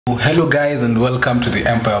Hello guys and welcome to the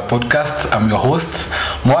Empire Podcast. I'm your host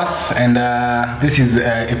Mwas and this is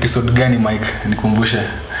episode gani Mike nikumbushe.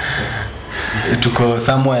 Tuko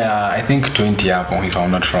somewhere I think 20 hapo if I'm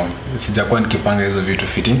not wrong. Sijakuwa nikipanga hizo vitu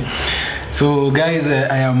fitting. So guys,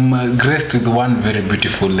 I am graced with one very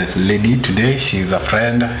beautiful lady today. She's a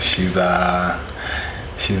friend. She's a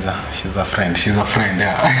friend,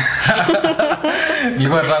 yeah.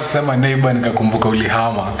 Nilikuwa nataka kusema neighbor nikakumbuka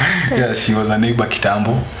ulihama. Yeah, she was a neighbor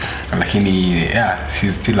kitambo. Lakini yeah,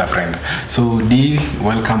 she's still a friend. So D,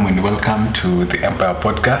 welcome to the Empire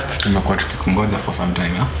Podcast. Tumekuwa tukikungoja for some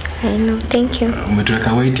time, yeah? I know, thank you.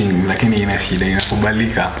 Umetuweka waiting lakini ina shida,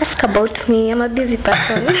 inakubalika. Ask about me, I'm a busy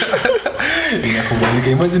person. Inakubalika.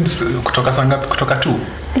 Imagine kutoka saa ngapi? Kutoka 2?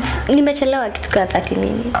 Nimechelewa kitu kwa 30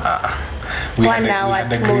 minutes.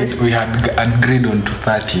 We had agreed on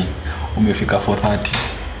 2:30. Umefika 4:30.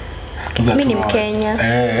 Mimi ni Mkenya.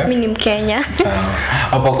 Mimi ni Mkenya.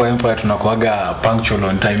 Hapa kwa Empire tunakuaga punctual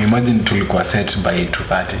on time. Imagine tulikuwa set by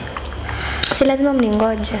 2:30. Si lazima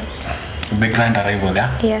mningoje. The grand arrival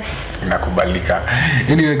there? Yes. Inakubalika.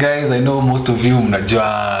 Anyway guys, I know most of you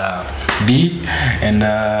mnajua D and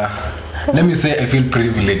let me say I feel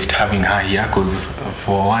privileged having her here because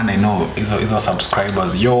for one I know is our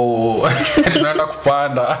subscribers. Yo, tunaenda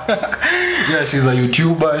kupanda. Yeah, she's a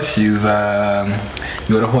YouTuber.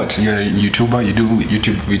 You're a what? You're a YouTuber. You do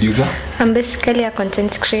YouTube videos. I'm basically a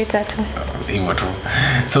content creator too.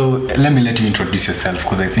 So let me let you introduce yourself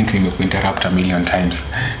because I think we may interrupt a million times.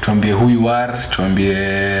 Tuambie who you are,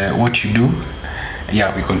 tuambie what you do.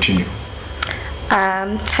 Yeah, we continue.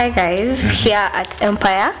 Hi guys, here at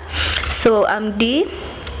Empire. So I'm D,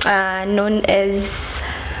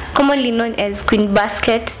 commonly known as Queen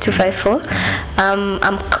Basket 254.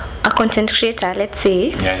 I'm a content creator, let's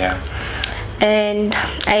say. Yeah. And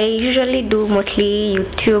I usually do mostly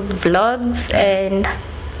YouTube vlogs and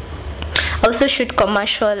also shoot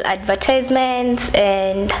commercial advertisements.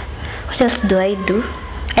 And what else do?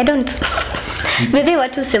 I don't. Maybe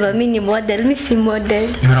what to say, mimi ni model, mimi si model.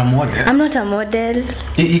 You're a model? I'm not a model.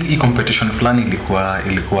 Hii competition fulani ilikuwa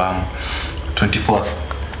 24th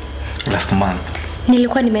last month.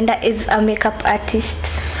 Nilikuwa nimeenda as a makeup artist.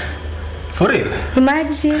 For real?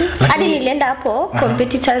 Imagine. Hadi nilienda hapo,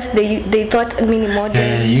 competitors they thought mimi ni model.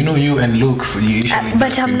 Yeah, you know you and looks you usually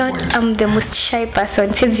but I'm not. I'm the most shy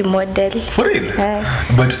person since you model. For real?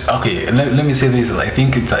 But okay, let me say this. I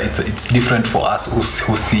think it's different for us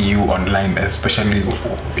who see you online, especially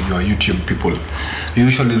your YouTube people. You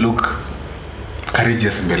usually look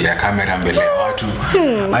courageous mbele ya camera, mbele ya watu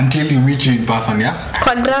until you meet you in person, yeah?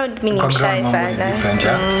 Kwa ground mimi ni shy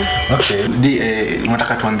sana. Okay,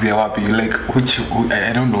 unataka tuanzie wapi? Like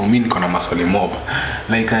I don't know, mimi niko na maswali mob.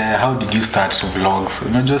 Like how did you start vlogs?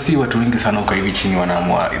 Unajua si watu wengi sana uko hivi chini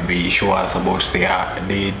wanaamua they show us about their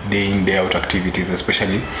day in day out activities,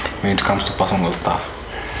 especially when it comes to personal stuff.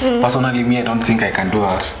 Personally me, I don't think I can do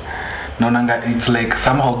that. It's like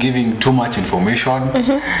somehow giving too much information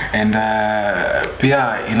and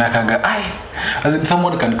pia inakanga as in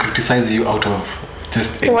someone can criticize you out of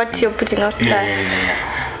just what you're putting out there. Yeah.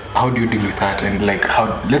 How do you deal with that? And like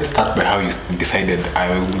let's start by how you decided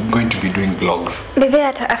I'm going to be doing vlogs.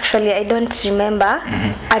 Actually I don't remember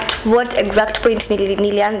at what exact point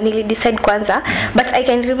nili decide kwanza, but I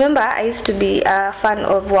can remember I used to be a fan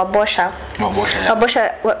of Wabosha.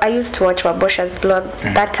 I used to watch Wabosha's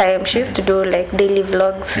vlog that time. She used to do like daily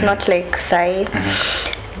vlogs, not like Sai.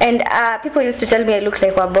 And people used to tell me I look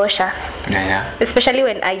like Wabosha. Yeah. Especially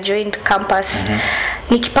when I joined campus.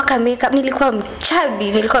 Nikipaka makeup nilikuwa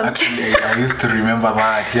chubby. I used to remember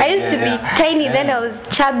that. I used to be tiny, then I was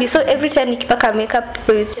chubby. So every time nikipaka makeup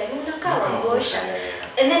people used to say unakaa Wabosha.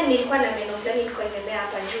 And then nilikuwa na meno fulani ilikuwa imemea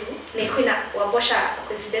hapa juu. Nilikuwa na Wabosha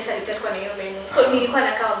coincidentally ilikuwa na hiyo meno. So nilikuwa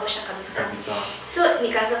nakaa Wabosha kabisa. So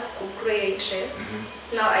nikaanza kugrow interest.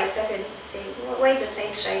 Now I started saying, why don't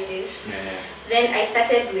I try this? Then I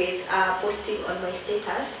started with posting on my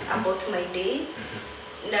status about my day.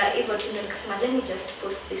 Na hivyo tu ndio nikasema let me just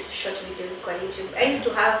post these short videos kwa YouTube. I used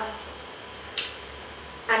to have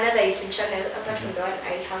another YouTube channel apart from the one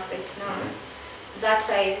I have right now. That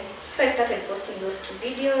time, so I started posting those 2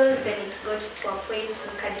 videos. Then it got to a point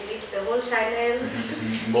I delete the whole channel.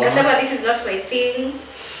 Nikasema this is not my thing.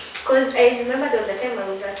 Because I remember there was a time I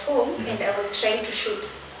was at home and I was trying to shoot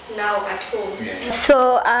now at home.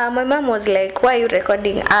 So my mom was like, why are you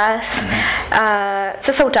recording us?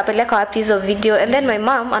 Sasa utapeleka wapi hizo video? And then my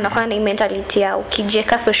mom anakuwa na mentality ya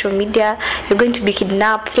ukijeka social media you're going to be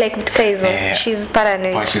kidnapped, like vitu hizo. She's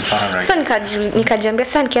paranoid. So nikajiambia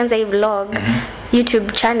sasa nikianza hii vlog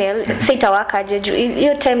YouTube channel sasa itawaka je juu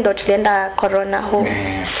hiyo time ndo tulienda corona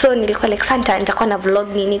home. So nilikuwa like santa nitakuwa na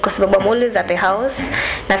vlog nini kwa sababu I'm always at the house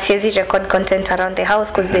na siwezi record content around the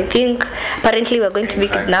house because they think apparently we're going to be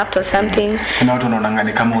kidnapped or something. Na watu wanaona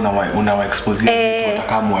ni kama una expose vitu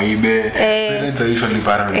watakaa waibe. Parents are usually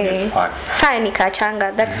paranoid as fuck. Fine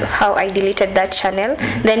nikachanga. That's how I deleted that channel.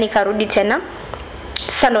 Then nikarudi tena.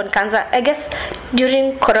 Salon kanza. I guess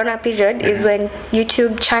during corona period is when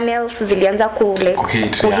YouTube channels zilianza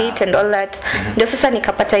kuhit and all that. Ndio sasa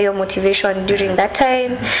nikapata hiyo motivation during that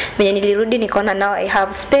time. Mwenye nilirudi nikaona now I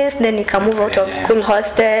have space, then nika move out of school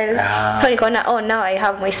hostel. So nikaona oh now I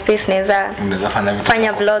have my space naweza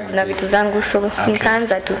fanya vlogs na vitu zangu so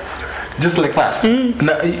nikaanza tu. Just like that.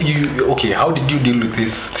 Now, okay, how did you deal with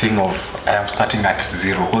this thing of I am starting at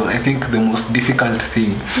zero? Because I think the most difficult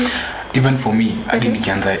thing, even for me, I didn't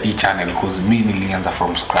nikianza e channel because me nilianza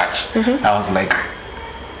from scratch. I was like,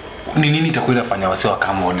 nini nitakwenda fanya wasiwa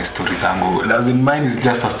kama one story zangu. As in mine is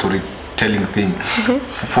just a storytelling thing.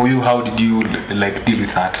 For you, how did you like deal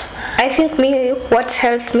with that? I think what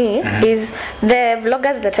helped me is the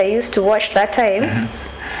vloggers that I used to watch that time.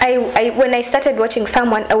 When I started watching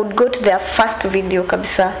someone, I would go to their first video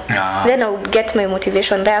kabisa. Then I would get my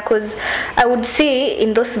motivation there because I would see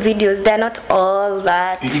in those videos they're not all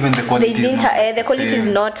that. Even the quality the quality is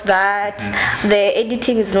not that. The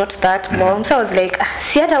editing is not that bomb. So I was like,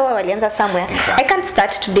 si hata wao walianza somewhere. I can't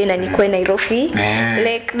start today na nikuwe Nairobi.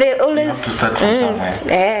 Like they always you have to start from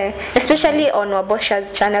somewhere. Especially on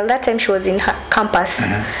Wabosha's channel. That time she was in her campus.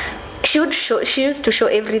 She used to show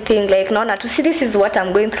everything like naona to see this is what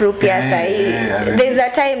I'm going through pia sahi. There's a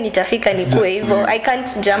time nitafika nikuwe hivyo. I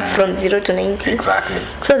can't jump from 0 to 90. Exactly.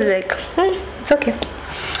 So like it's okay.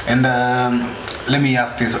 And let me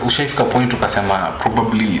ask this, ushaifika point ukasema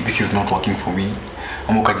probably this is not working for me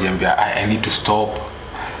ama ukajiambia I need to stop?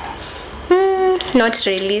 Not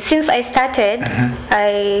really. Since I started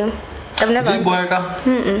I've never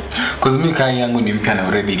because me kai yangu ni mpya na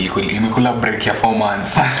already imekula break ya 4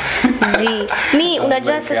 months. Mi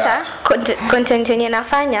unajua sasa content yenye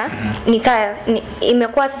nafanya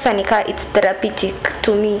imekuwa sasa it's therapeutic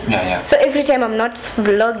to me. So every time I'm not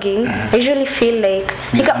vlogging I usually feel like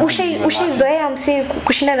ushizoea msee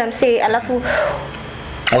kushinda na msee alafu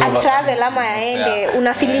travel ama yaende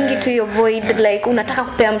una feeling to your void like unataka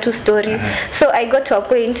kupea mtu story. So I got to a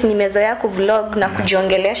point nimezoea ku vlog na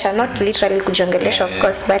kujiongelesha, not literally kujiongelesha of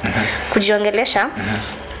course but kujiongelesha.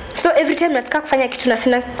 So every time nataka kufanya kitu na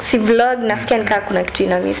si vlog nasikia nikaa kuna kitu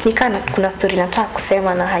ina miss, kuna story nataka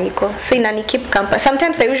kusema na haiko. So inani keep campus.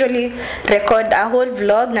 Sometimes I usually record a whole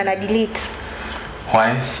vlog na delete.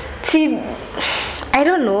 Why? I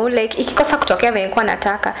don't know, like ikikosa kutokea venye kwa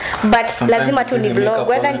nataka but sometimes lazima tu ni vlog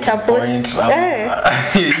whether nitapost.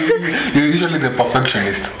 You're usually the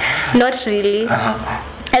perfectionist. Not really.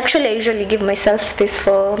 Actually I usually give myself space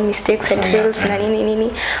for mistakes and fails na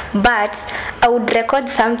nini but I would record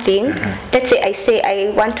something. Let's say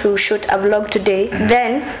I want to shoot a vlog today,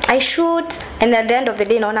 then I shoot and at the end of the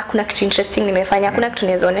day naona kuna kitu interesting nimefanya, kuna kitu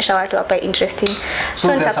niwezaonesha watu hapa interesting. So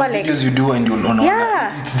there are some videos you do and you know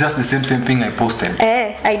it's just the same thing I posted.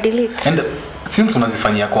 I delete. And since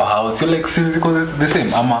unazifanyia kwa house, you like since because it's the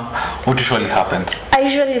same ama what usually happens? I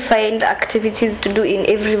usually find activities to do in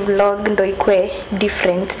every vlog ndo ikwe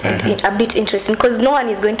different and a bit interesting because no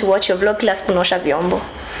one is going to watch your vlog class kunosha vyombo.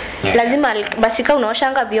 Lazima basi kama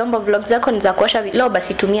unaoshanga vyombo vlog zako ni za kuosha leo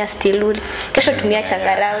basi tumia still kesho tumia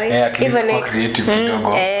changarawe even like creative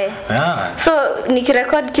kidogo. So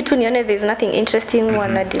nikirecord kitu nione there's nothing interesting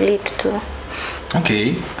wana delete tu.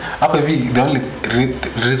 Okay. Hapa hivi the only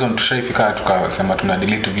reason tushafika tukasema tuna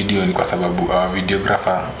delete video ni kwa sababu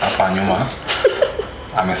videographer hapa nyuma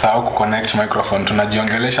amesahau ku connect microphone.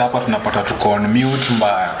 Tunajiongelesha hapa tunapata tuko on mute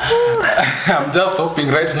mbaya. I'm just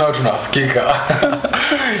hoping right now tunasikika.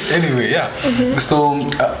 Anyway, so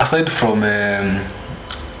aside from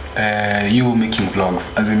you making vlogs,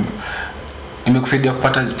 as in imekusaidia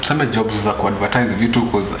kupata some jobs za ku advertise vitu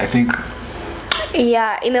because I think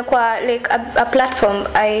imekuwa like a platform.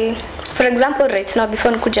 For example right now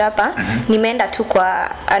before nikuja hapa nimeenda tu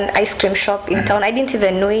kwa an ice cream shop in town. I didn't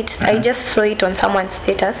even know it. I just saw it on someone's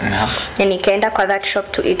status and nikaenda kwa that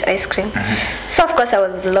shop to eat ice cream. So of course I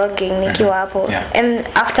was vlogging nikiwa hapo and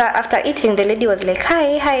after eating the lady was like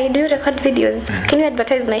hi do you record videos? Can you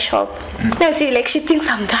advertise my shop? Now see like she thinks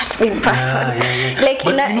I'm that big person. Like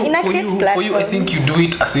but in a create platform. For you I think you do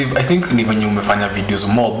it as if I think when you umefanya videos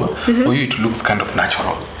mob for you it looks kind of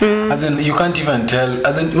natural. As in you can't even tell.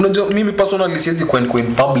 As in unajua mimi personally siwezi kwa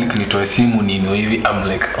in public nitoe simu nini hivi. I'm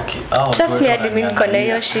like okay. Trust me, admin niko na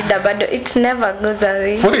hiyo shida bado it never goes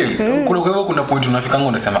away. For real? Kuna point unafikanga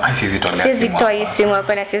unasema siwezi toa simu. Siwezi toa simu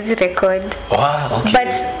hapa na siwezi record. Okay.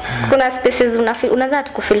 But kuna spaces unaanza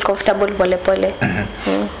tu feel comfortable pole.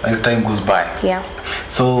 As time goes by. Yeah.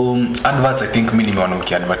 So adverts, I think mimi nimeona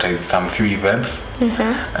ukiadvertise some few events.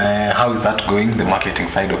 How is that going, the marketing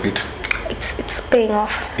side of it? It's paying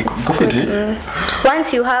off. Go for it.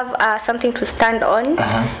 Once you have something to stand on,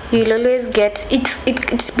 you'll always get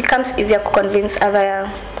it becomes easier to convince other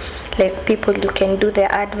like people you can do their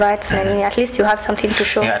adverts and at least you have something to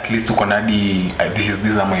show. Yeah, at least you can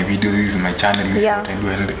these are my videos, this is my channel, this is what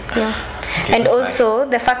I do. Okay, and also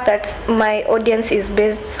nice. The fact that my audience is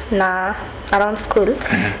based around school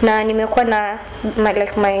na nimekuwa na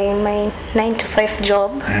my 9 to 5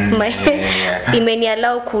 job imeni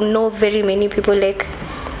allow to know very many people. Like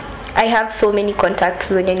I have so many contacts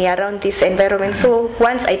when you're around this environment. So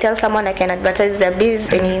once I tell someone I can advertise their biz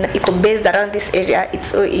and it's based around this area,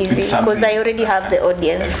 it's so easy because I already have the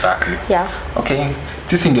audience. Exactly. Yeah. Okay.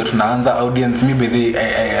 Sisi ndio tunaanza audience. Maybe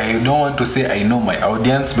I don't want to say I know my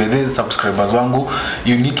audience, but the subscribers wangu,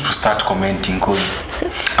 you need to start commenting because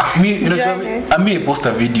I post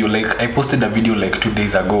a video I posted a video like 2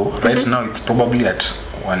 days ago. Right now it's probably at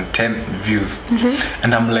 110 views.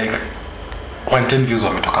 And I'm like 110 views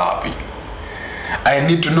wametoka wapi? I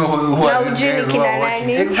need to know who are these guys who are watching.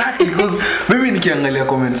 Exactly, because maybe nikiangalia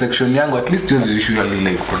comment section yangu, at least yours is usually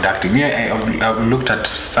like productive. I've looked at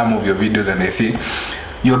some of your videos and I see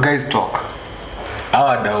your guys talk.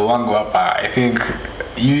 Wadau wangu hapa, I think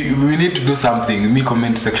we need to do something. Me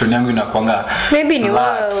comment section yangu inakuanga maybe ni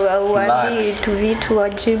wadi to vitu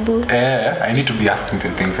wajibu. I need to be asking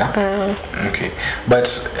them things. Okay,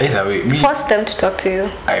 but either way, force them to talk to you.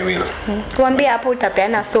 I will. Tuambie hapo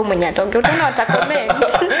utapeana so mwenye atonge. Utaona wata comment.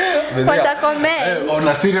 Wata comment. On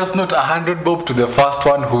a serious note, 100 bob to the first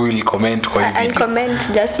one who will comment kwa hii video. I'll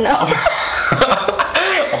comment just now.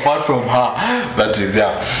 Apart from her, that is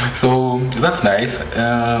so that's nice.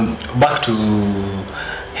 Back to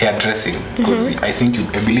hairdressing because I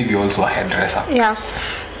believe you're also a hairdresser. Yeah.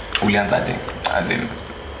 Ulianzaje? As in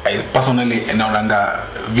I personally naonanga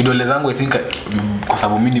video zangu I think kwa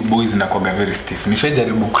sababu mimi boys nakuwa very stiff.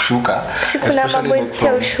 Nishajaribu kushuka. Kuna boys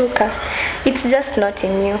pia ushuka. It's just not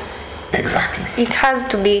in you. Exactly. It has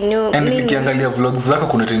to be new. And nikiangalia vlogs zako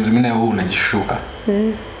kuna times zingine wewe unajishuka.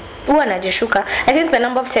 Huwa najishuka. I think the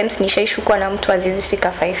number of times nishaishukwa na mtu azizifika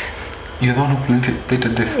 5. You don't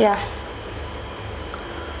plated this? Yeah.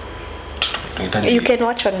 You can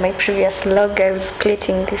watch on my previous vlog. I was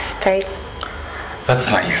plating this type.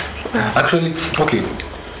 That's nice. Actually, okay.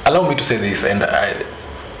 Allow me to say this, and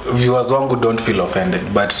viewers wangu don't feel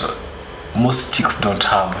offended, but most chicks don't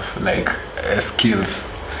have like skills.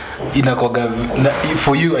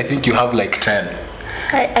 For you, I think you have like 10.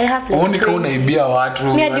 I have like only 20. Unaibia watu.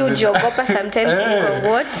 Me do jogopa sometimes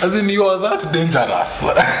what? As in you are that dangerous.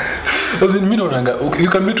 As in you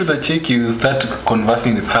can meet with a chick, you start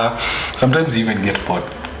conversing with her. Sometimes you even get bored.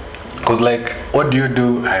 Cause like, what do?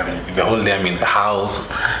 The whole day I'm in the house.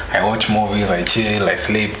 I watch movies, I chill, I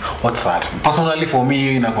sleep. What's that? Personally for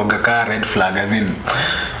me, inakuwa red flag. As in,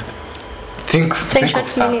 think of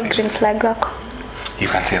something. Green flag wako. You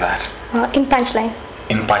can say that. In punchline.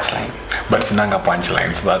 In punchline, but sinanga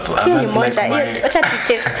punchlines. That's like my.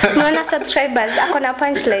 Mwana subscribers akona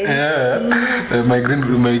punchline. Yeah, my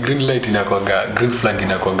green light inakuanga, green flag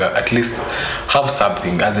inakuanga. At least have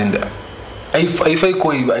something. As in, if I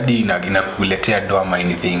go hadi inakuletea doa ama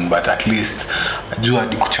anything, but at least jua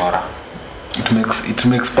hadi kuchora. It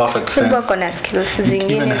makes perfect sense. It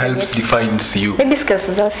even helps defines you. Maybe skills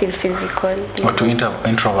zao si physical. Watu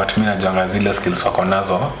introvert mimi najanga zile skills wako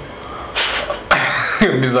nazo.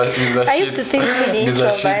 I used to think we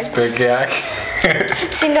introverts. Peke yake.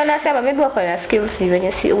 Sindo nasema maybe wako na skills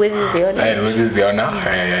venye si uwezi ziona. Uwezi ziona.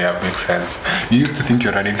 Yeah, makes sense. You used to think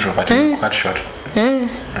you're an introvert, you cut short.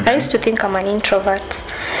 I used to think I'm an introvert.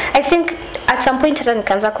 I think at some point hata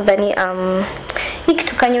nikaanza kudhani hiki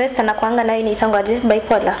tukanyewesta na kuanga nayo inaitangwaje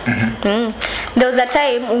bipolar. There was a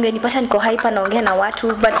time ungenipata niko hyper naongea na watu,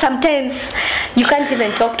 but sometimes you can't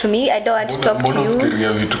even talk to me. I don't want to talk to you.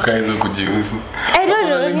 Fikiria vitu kaizo kujihusu. I don't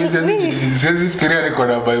know. Siwezi fikiria niko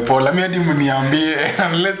na bipolar. Mimi hadi mniambie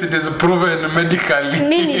unless it is proven medically.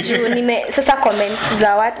 Mimi sasa comments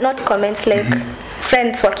za what, not comments like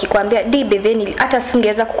friends wakikwambia di bedheni hata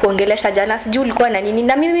singeweza kukuongelesha jana sijui ulikuwa na nini,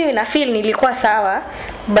 na mimi na feel nilikuwa sawa,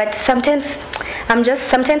 but sometimes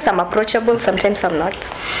I'm approachable, sometimes I'm not.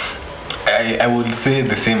 I would say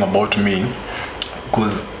the same about me,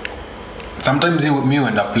 because sometimes you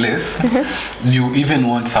end a place, you even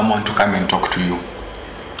want someone to come and talk to you.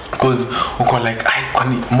 Because uko like,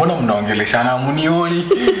 kwani mbona mnaongeleshana munioni?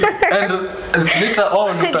 And later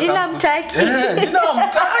on jina mtaki. Jina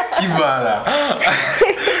mtaki bana.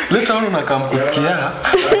 Later on unakamkusikia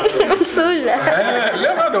msula.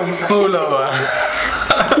 Leo ndo msula bana.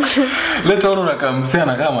 Later on unakamsia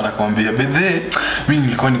na kama anakuambia bedhe mimi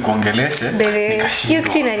nilikuwa nikuongeleshe nikashindwa. Hiyo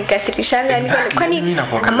kitu inanikasirishanga kwani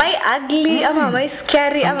am I ugly ama am I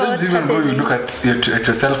scary ama what? Sometimes even though you look at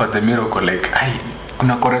yourself at the mirror like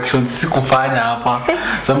kuna corrections sikufanya hapa.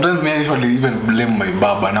 Sometimes me usually even blame my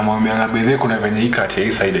baba na mwambia bedhe kuna venye ikati ya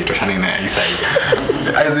hii side itoshana na hii side.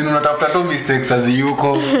 As in unatafuta tu mistakes as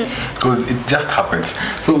yuko because it just happens.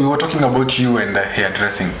 So we were talking about you and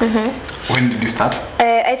hairdressing. When did you start?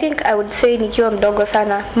 I think I would say nikiwa mdogo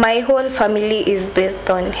sana. My whole family is based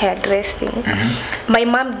on hairdressing. My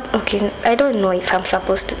mom, okay, I don't know if I'm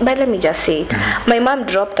supposed to, but let me just say it. My mom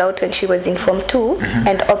dropped out when she was in Form 2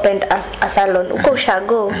 and opened a salon. Uko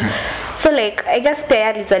ushago. So like, I guess pia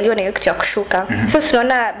alizaliwa na hiyo kitu ya kushuka. So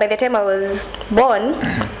tunaona by the time I was born,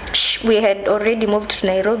 we had already moved to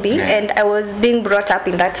Nairobi and I was being brought up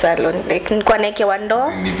in that salon. Like nilikuwa naekewa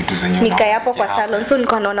ndoo, nikaa hapo kwa salon. So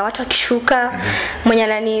nilikuwa naona watu wakishuka, mwenye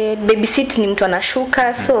anani babysit ni mtu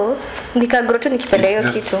anashuka. So nikagrow tu nikipenda hiyo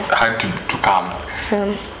kitu. Had to come.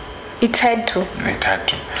 It had to.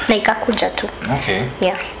 Na ikakuja tu. Okay.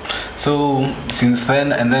 Yeah. So since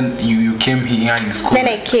then, and then you came here in school. Then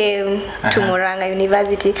I came to Murang'a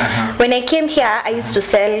University. When I came here, I used to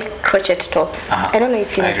sell crochet tops. I don't know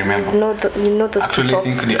if you know those Actually, tops.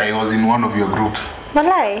 I think I was in one of your groups.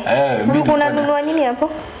 Walai? Unanunua nini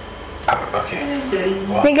hapo? Okay.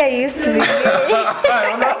 Wow. Nigga used to be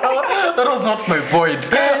that was not my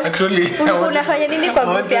point. Actually, unafanya nini kwa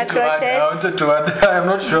group ya crochet? I wanted to add, I'm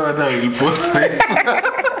not sure whether I will post this.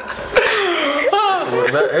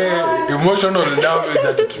 Emotional damage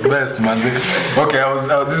at its best, manze. Okay,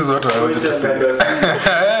 this is what I wanted to say.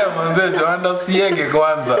 Manze, Joanna siege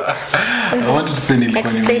kwanza. I wanted to say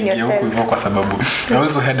nilikuwa nimeingia huko hivyo kwa sababu I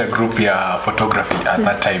also had a group ya photography at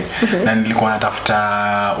that time. Na nilikuwa natafuta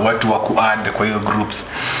watu wa ku-add kwa hiyo groups.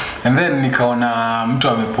 And then nikaona mtu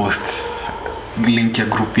amepost link ya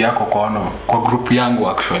group yako kwa group yangu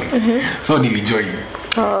actually. So nilijoin.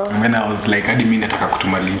 And then I was like, hadi mimi nataka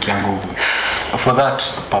kutuma link yangu for that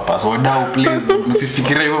purpose. Wadau please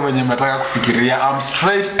msifikirie hivyo venye mnataka kufikiria. I'm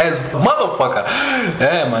straight as motherfucker.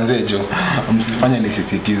 Manzejo msifanye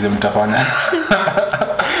nisisitize mtafanya.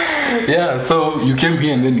 Yeah, so you came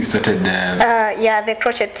here and then you started yeah, the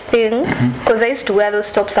crochet thing because I used to wear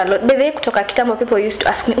those tops a lot. But they kutoka kitambo people used to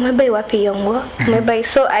ask me, "Umebai wapi yongo?" Umebai.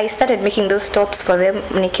 So I started making those tops for them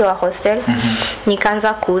nikiwa hostel.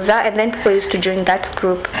 Nikaanza kuuza and then people used to join that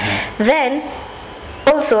group. Then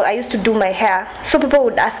also I used to do my hair. So people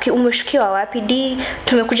would ask you, umeshukiwa wapi? Di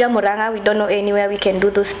tumekuja Murang'a, we don't know anywhere we can do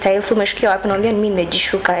those styles. Umeshukiwa wapi? Naambia mimi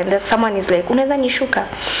nimejishuka. And that someone is like, unaweza nishuka?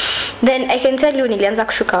 Then I can tell you nilianza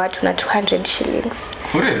kushuka watu na 200 shillings.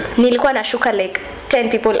 For real? Nilikuwa nashuka like 10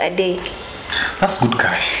 people a day. That's good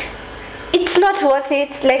cash. It's not worth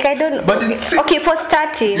it. Like I don't. But it's okay for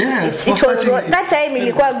starting. Yes, it was that time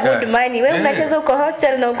ilikuwa good money. Wewe unacheza uko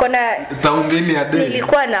hostel na uko na 1,000 a day.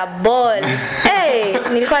 Nilikuwa na ball.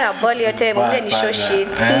 Nilikuwa na ball yote moja ni show shit.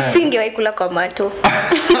 Msingewahi kula kwa mato.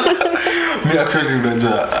 Me actually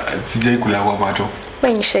unajua sijai kula kwa mato.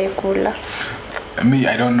 Mimi nishaikula. Me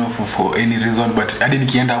I don't know for any reason but hadi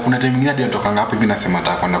nikienda kuna time nyingine hadi natoka ngapi hivi nasema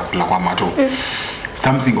nataka kwenda kula kwa mato.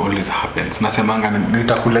 Something always happens. Nasemanga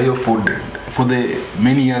nitakula hiyo food for the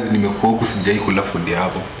many years nimekuwa huku sijai kula food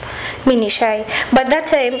hapo. Mimi ni shy. But that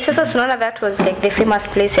time sasa tunaona that was like the famous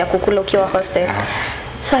place ya kukula ukiwa hostel.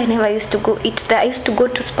 So I never used to go eat there. I used to go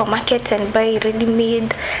to supermarket and buy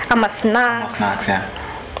ready-made snacks. Snacks, yeah.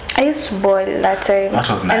 I used to boil that time. That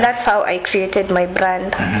was nice. And that's how I created my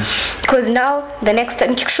brand. Because now the next time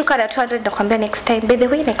nikishuka na 200 nakwambia next time, by the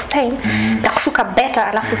way next time takushuka better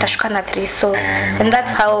alafu utashuka na 3 so and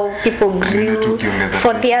that's how people grew.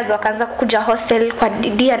 For the years wakaanza kukuja hostel kwa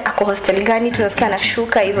dia ako hostel gani tunasikia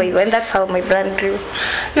anashuka hivyo and that's how my brand grew.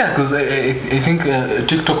 Yeah, because I think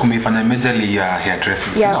TikTok umefanya majorly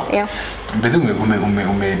hairdressing. Yeah. By the way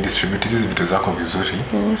ume distribute hizi vitu zako vizuri.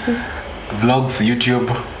 Vlogs,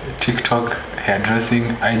 YouTube, TikTok, hairdressing,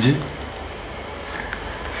 IG.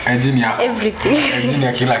 engineer everything.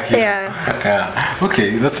 Engineer kila kitu. Yeah.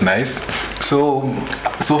 Okay, that's nice.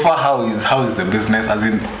 So far how is the business, as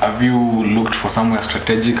in have you looked for somewhere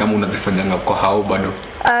strategic kama unazifanyanga kwa how bado?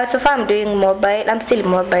 So far I'm doing mobile. I'm still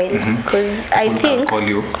mobile because I think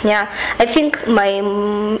I think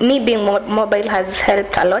me being mobile has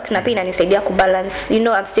helped a lot na pia inanisaidia kubalance. You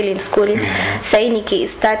know, I'm still in school. Sasa niki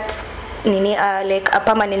start like a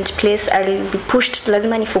permanent place, I'll be pushed,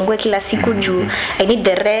 lazima nifungue kila siku juu I need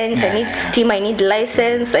the rent, I need steam, I need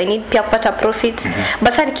license, I need pia kupata profit.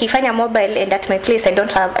 But sasa nikifanya mobile and at my place I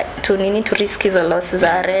don't have to risk hizo losses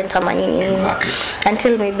za rent ama nini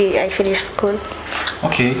until maybe I finish school.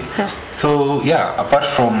 Okay. So apart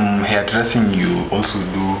from hairdressing, you also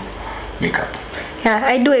do makeup? Yeah,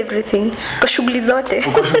 I do everything. Kwa shughuli zote.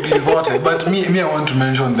 But me I want to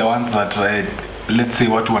mention the ones that let's say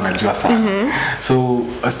watu wanajua sana. So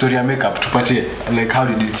a story of makeup tupatie, like how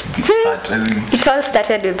did it start? As in, it all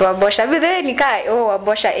started with Wabosha. But then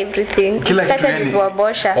Wabosha everything. It started with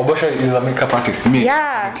Wabosha. Wabosha is a makeup artist.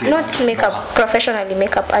 Not makeup professionally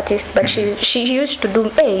makeup artist, but she used to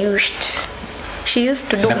do she used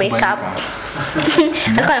to do makeup.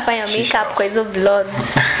 Alikuwa anafanya makeup kwa hizo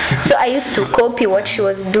vlogs. So I used to copy what she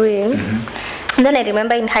was doing. And then I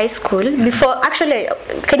remember in high school, before, actually,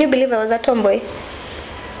 can you believe I was a tomboy?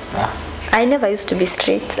 I never used to be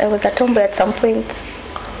straight. I was a tomboy at some point.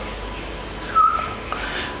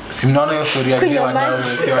 Simnaona hiyo story yake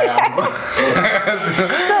wanaosema yangu.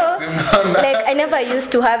 So, like I never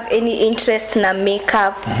used to have any interest na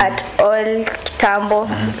makeup at all kitambo.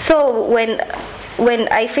 So when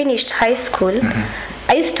I finished high school,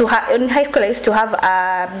 I used to have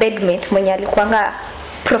a bedmate mwenye alikuanga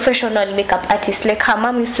professional makeup artist. Like her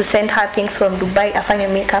mom used to send her things from Dubai afanye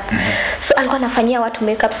makeup. So alikuwa anafanyia watu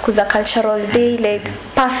makeup siku za cultural day, like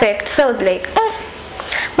perfect. So I was like,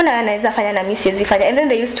 mbona anaweza fanya na mimi siwezi fanya? And then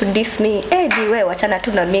they used to diss me, wewe wachana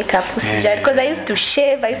tu na makeup usijali, because I used to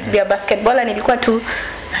shave, I used to be a basketballer, nilikuwa tu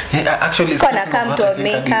actually gonna come to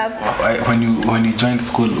makeup. When you joined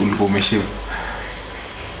school ulikuwa umeshave?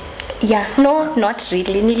 Yeah, no, not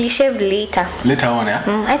really. Nilishave later on,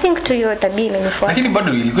 I think to your tabia imenifuata. Lakini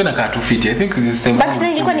bado ilikuwa inakaa tu fit. I think this time. But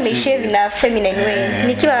nilikuwa nimeshave in a feminine way.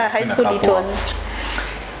 Nikiwa high school it was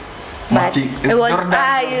bad. It was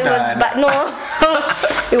bad. No.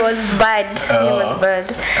 It was bad. It was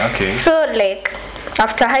bad. Okay. So like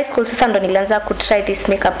after high school sasa ndo nilianza ku try this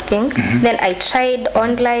makeup thing. Then I tried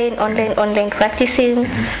online practicing.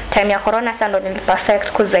 Time ya corona sasa ndo nili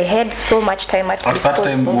perfect because I had so much time at that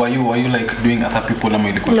time. Were you like doing other people ama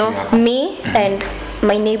ilikuwa no, me and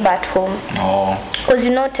my neighbor at home. Because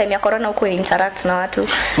you know time ya corona uko interact na watu.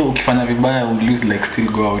 So ukifanya vibaya will you like still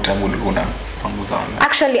go out ama ulikuwa panguza?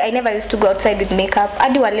 Actually I never used to go outside with makeup.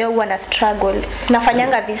 Hadi waleo huwa na struggle.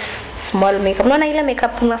 Nafanyanga this small makeup. Unaona ile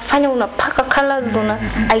makeup unafanya unapaka colors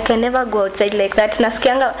I can never go outside like that.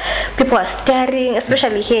 Nasikianga people are staring,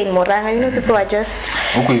 especially here in Murang'a. You know, people are just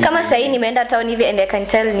kama sahi nimeenda town hivi and I can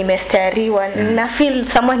tell nimestariwa. Na feel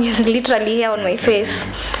someone is literally here on my face.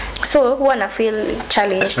 So huwa na feel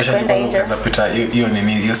challenged kwenda nje. Especially pita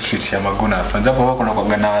hiyo street ya Maguna. So japo wako na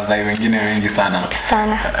kwa wazai wengine wengi sana.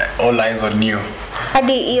 All eyes on you.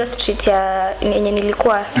 Hadi hiyo street ya yenye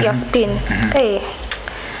nilikuwa ya spin.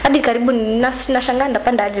 Hadi karibu nashangaa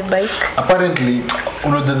ndapanda aje bike. Apparently,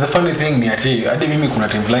 the funny thing ni ati hadi mimi kuna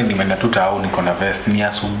time line nimeenda tu town niko na vest ni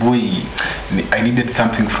asubuhi. I needed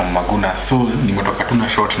something from Maguna. So nimetoka tu na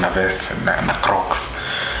short na vest na Crocs.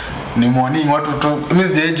 Ni morning watu tu mimi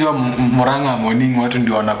sijajua Murang'a morning watu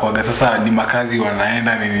ndio wanakuaga sasa ni makazi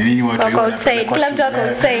wanaenda ni nini watu outside club talk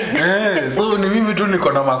outside. So ni mimi tu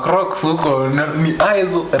niko na Crocs huko ni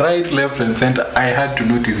eyes right left and center. I had to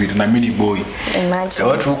notice it na mini boy. Imagine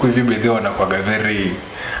watu huko hivi bedhe wanakuaga very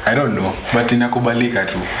I don't know but inakubalika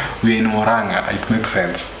tu we in Murang'a it makes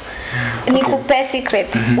sense. Nikupe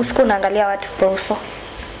secret usiku unaangalia watu kwa uso.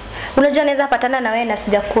 Unajua naweza patana na wewe na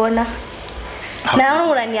sijakuona. Na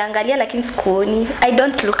unaniangalia lakini sikuoni. I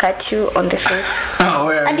don't look at you on the face.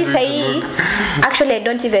 And say actually I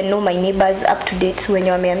don't even know my neighbors up to date when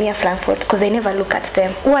wamehamia Frankfurt because I never look at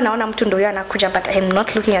them. Huwa naona mtu ndio anakuja but I'm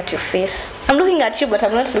not looking at your face. I'm looking at you but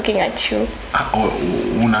I'm not looking at you.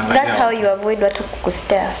 That's how you avoid watu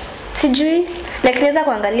kukustare. Sijui like naweza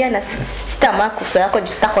kuangalia na sitamaku uso yako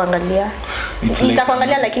just kuangalia.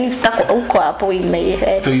 Nitakuangalia lakini sitako huko hapo in my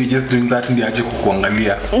head. So you just doing that ndio ache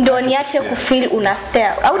kukuangalia. Ndio niache kufeel una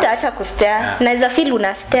stare. Au utaacha kustare. Naweza feel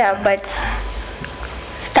una stare but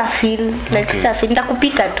feel like stuff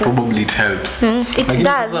nitakupita tu. Probably it helps. It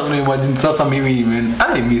does. Sasa imagine sasa mimi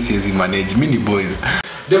miss hizi manage mini boys.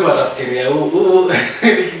 Ndio watafikiria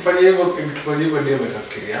nikifanya hivyo ndio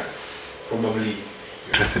watafikiria probably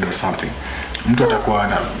interested or something. Mtu atakuwa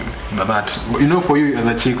na that, you know, for you as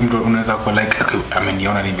a chick, mtu unaweza kuwa like, okay,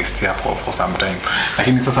 ameniona nimestia for some time,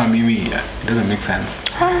 lakini sasa mimi it doesn't make sense.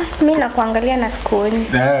 Mimi nakuangalia na school.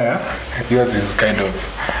 Yeah, yours is kind of,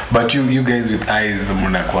 but you guys with eyes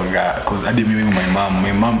mnakuanga, cause hadi mimi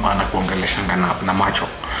my mom anakuongeleshanga na macho,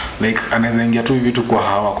 like anaweza ingia tu hivi tu kwa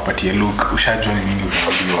hawa kupatia look, ushajua ni nini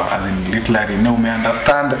unaambiwa, as in literally no me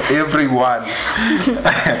understand every word.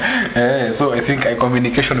 So I think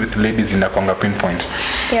communication with ladies inakuanga pinpoint.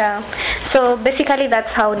 Yeah, so basically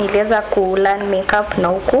that's how niliweza ku learn makeup na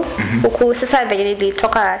huku sasa venye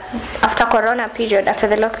nilitoka after corona period, after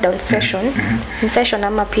the lockdown session, session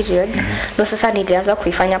ama period, no sasa nilianza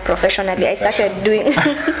kuifanya professionally. I started doing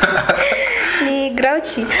ni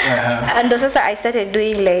grouchy, and sasa I started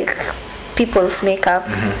doing like people's makeup.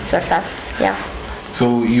 Sasa yeah,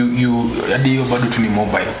 so you hadi bado tu ni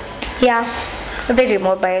mobile? Yeah, very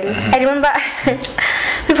mobile. I remember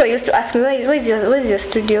people used to ask me, where's your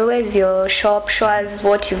studio, where's your shop, show us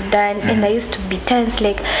what you've done, and I used to be tense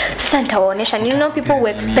like, sasa nitawaonesha. You know, people who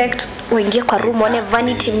expect uingie kwa room one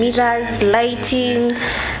vanity mirrors, lighting.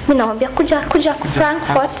 Mimi naambia kuja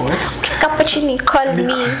Frankfurt, kikapo chini call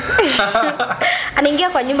me. Anaingia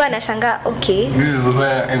kwa nyumba anashangaa, okay, this is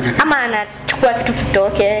where everything, ama anachukua kitu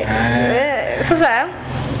tutoke. Sasa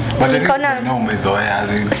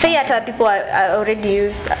say that people are already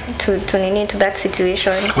used to that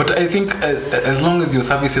situation. But I think as long as your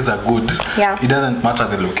services are good, yeah, it doesn't matter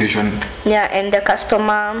the location. Yeah, and the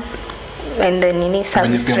customer and the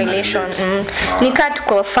service relation. Nika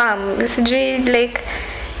tuko farm. Sijui like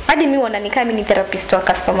hadi mimi nika mimi ni therapist wa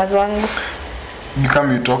customers wangu.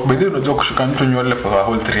 You talk, but then unajua kushuka mtu nywele for a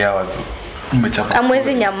whole 3 hours.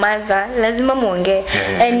 Amwezi nyamaza, lazima muongee.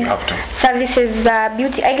 And services za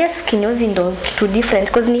beauty, I guess kinyozi ndo kitu different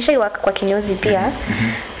because nishaiwaka kwa kinyozi pia.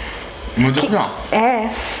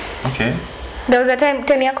 Okay. There was a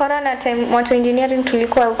time ya corona time watu engineering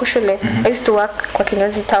tulikuwa huko shule. I used to work kwa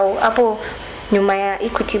kinyozi tao. Hapo nyuma ya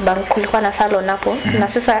Equity Bank kulikuwa na salon hapo. Na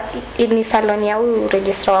sasa ni salon ya huyu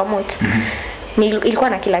registrar wa Mut. Ilikuwa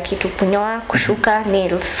na kila kitu, kunyoa, kushuka,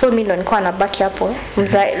 nails. So mimi ndo nilikuwa nabaki hapo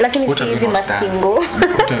lakini si hizi mastingo.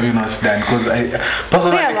 What have you not done? Because I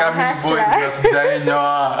personally come boys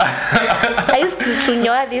sijaenyoa. I used to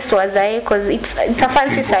nyoa this wazae because it's a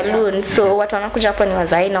fancy salon, so watu wanakuja hapo ni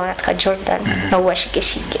wazae na wanataka Jordan na uwashike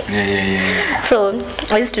shike. Yeah. So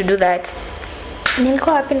I used to do that.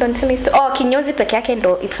 Nilikuwa wapi ndo niseme kinyozi peke yake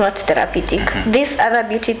ndo it's not therapeutic. These other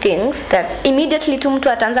beauty things that immediately tu mtu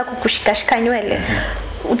ataanza kukushikashika nywele.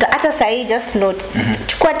 Hata sahi just note.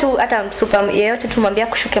 Chukua tu hata super yeyote tu mwambia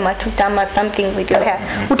kushuke matuta ama something with your hair.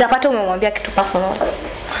 Utapata umemwambia kitu personal.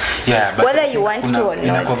 Yeah, but whether you want to or not.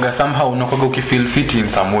 Inakuwa somehow unakuwa ukifeel fit in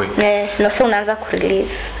some way. No, so unaanza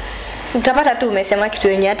kurelease. Utapata tu umesema kitu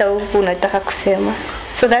yenye hata huku unataka kusema.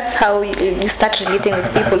 So that's how you start relating with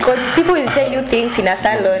people, because people will tell you things in a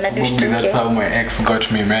salon and you that's how my ex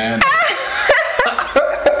got me, man.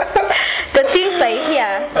 The things I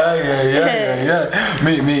hear. Yeah.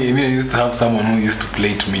 Me, I used to have someone who used to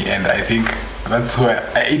play to me, and I think that's where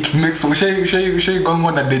it makes Ushay going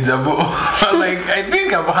on a deja vu. Like I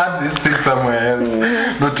think I've had this thing somewhere else.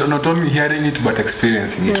 Not only hearing it but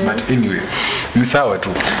experiencing it. But anyway, ni sawa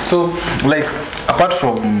tu. So like apart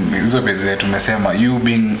from hizo beze tumesema, you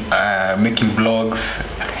being making vlogs,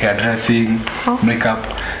 hairdressing, makeup,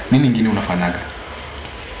 nini nyingine unafanyaga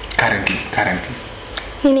currently?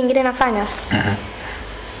 Nini nyingine nafanya?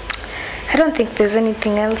 I don't think there's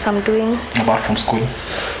anything else I'm doing apart from school.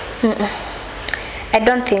 I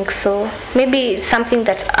don't think so. Maybe it's something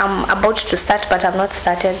that I'm about to start but I've not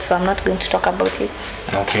started, so I'm not going to talk about it.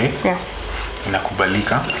 Okay. Yeah.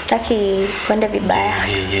 Inakubalika. Sitaki kwenda vibaya.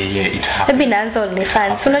 Yeah, it happens. Maybe naanza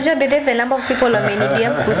ONLYFANS. Unajua the number of people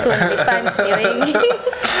wamenidia kuhusu ONLYFANS ni wengi.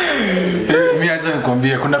 Mimi acha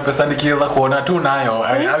nikwambie, kuna pesa nikiweza kuona tu nayo.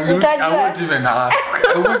 I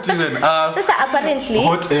won't even ask. Sasa apparently,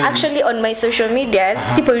 actually on my social medias,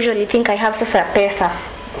 people usually think I have sasa pesa.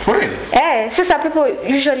 For real? Sasa people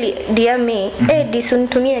usually DM me, this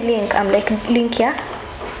unitumie link. I'm like, link ya?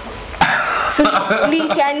 So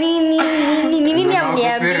link ya nini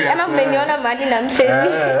amniambia? Ama mmeniona mahali na msemi.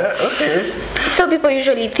 Okay. So people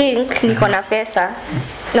usually think niko na pesa.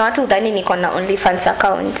 Na watu udhani niko na ONLYFANS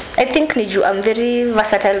account. I think I'm very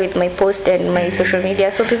versatile with my post and my social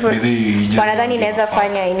media, so people wanadhani naweza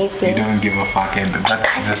fanya anything. You don't give a fuck, and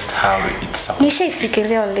that's just how it's supposed.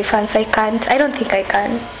 Nishaifikiria ONLYFANS. I don't think I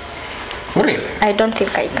can. For real? I don't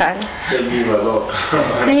think I can.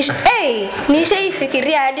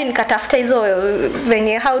 Nishaifikiria hadi nikatafuta hizo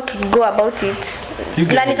venye how to go about it.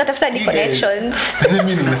 Na nikatafuta ni connections.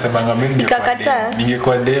 Mimi nimesema mimi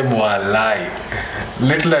ningekuwa demo alive.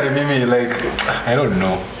 Literally mimi like I don't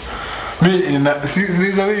know.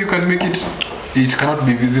 There's a way you can make it cannot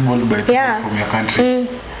be visible by people from your country.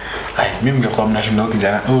 Mimi ningekuwa mnashinda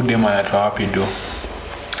kijana demo anatoa wapi do?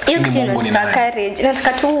 Hiyo kinataka courage. Nataka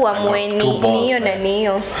tu uamue ni hiyo na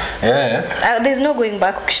niyo. Yeah. There's no going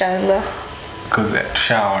back ukishaanza. Because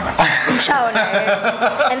tushaona.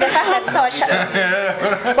 And the fact that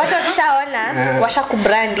watu wakishaona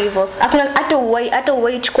washakubrand hivyo. Hakuna hata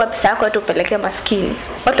uwai chukua pesa yako hata upeleke maskini.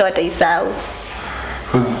 Watu wataisahau.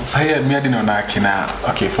 Because saya mimi hadi naona akina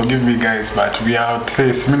forgive me guys but we are out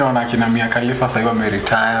this mimi naona akina Mia Khalifa sasa hivi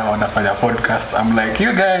retire wanafanya podcast. I'm like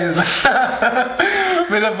you guys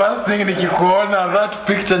me the first thing nikikuona that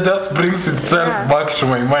picture just brings itself back to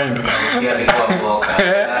my mind.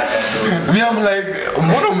 Me I'm like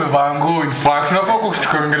mbona umevaa nguo in fact unafaa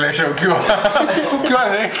kukuongelesha ukiwa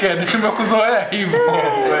naked tumekuzoea hivyo.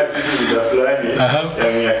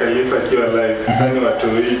 Ya Mia Khalifa akiwa live sana watu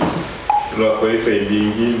wengi kwa hiyo side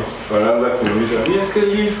nyingine wanaanza kuonyesha Mia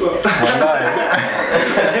Khalifa.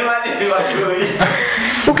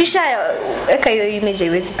 Ukishaweka hiyo image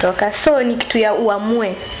haiwezi toka. So ni kitu ya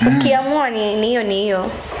uamue. Ukiamua ni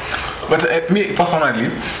hiyo. But me personally,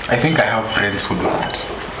 I think I have friends who do that.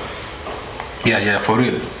 Yeah, for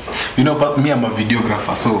real. You know, but me I'm a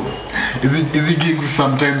videographer, so easy gigs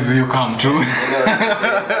sometimes you come to.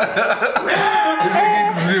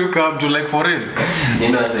 You come to like for real.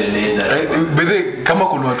 You know but kama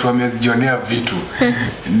kuna watu wamejionea vitu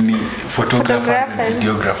ni photographers and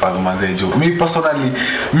videographers mazejo. Me personally,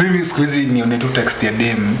 mimi siku hizi nione tu text ya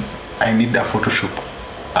dem I need a photo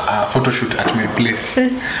shoot at my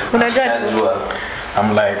place. Unajua tu.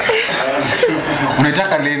 I'm like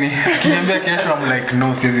unataka lini? Kiniambia kesho I'm like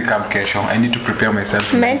no siwezi come kesho. I need to prepare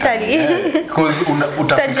myself mentally. Because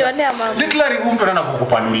utajionea mambo. Literally mtu anaenda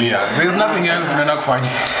kukupanulia. There's nothing else unaenda kufanya.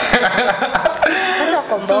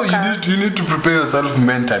 So you need to prepare yourself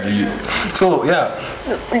mentally. So yeah.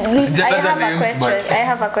 I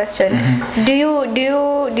have a question. Do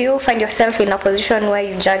you find yourself in a position where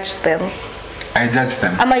you judge them? I judge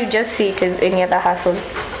them. Ama you just see it as any other hustle?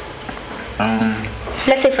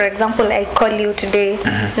 Let's say for example I call you today,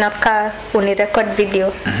 nataka unirecord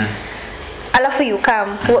video. Alafu you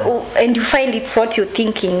come and you find it's what you're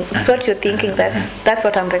thinking. It's what you're thinking that's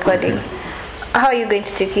what I'm recording. How are you going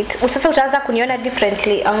to take it? Sasa utaanza kuniona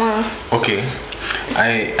differently ama okay.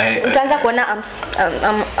 utaanza kuona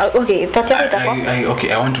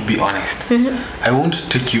okay, I want to be honest. I won't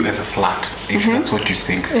take you as a slut if that's what you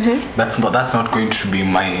think. That's not going to be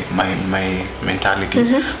my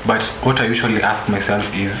mentality. But what I usually ask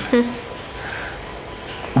myself is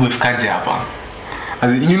umefikaje hapa?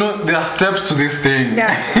 As in, you know, there are steps to this thing.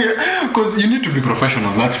 Because you need to be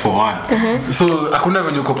professional, that's for one. So hakuna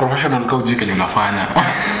venye uko professional kwa ujike ni unafanya.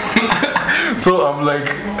 So I'm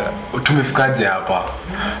like tumefikaje hapa?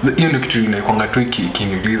 Hiyo ndio kitu inakwanga tu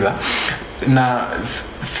ikiniuliza. Na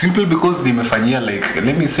simply because nimefanyia like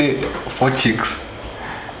let me say 4 chicks.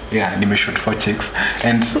 Yeah, nimeshoot 4 chicks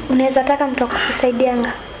and unaweza taka mtu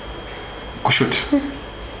akusaidianga kushoot.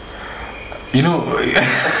 You know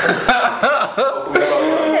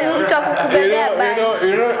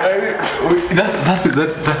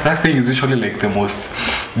that thing is usually like the most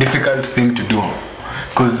difficult thing to do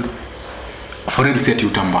because for real set you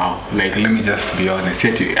tambao like let me just be honest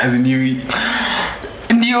set you as in you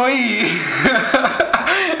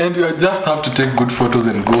and you just have to take good photos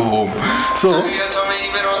and go home. So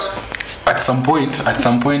at some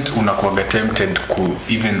point unakuwa tempted to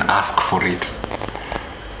even ask for it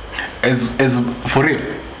as for real.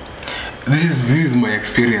 This is my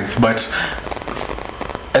experience, but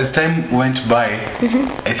as time went by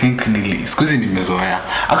I think sikuzi nimezoea.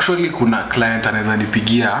 Actually kuna client anaweza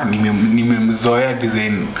nipigia nimemzoea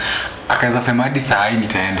design akaanza sema hadi saa hii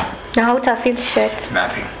nitaenda na hauta feel shit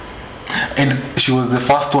nothing. And she was the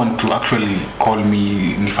first one to actually call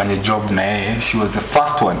me nifanye job na yeye. She was the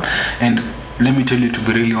first one and let me tell you, to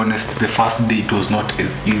be really honest, the first day it was not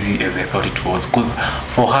as easy as I thought it was because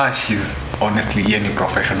for her she's honestly any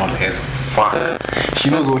professional as fuck. She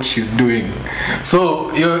knows what she's doing.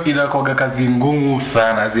 So hiyo inakuwa kazi ngumu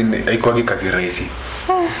sana, haikuwa kazi rahisi.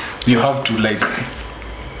 You have to like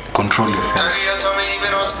control yourself.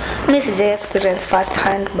 Mimi sija experience first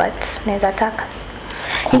hand but naweza taka.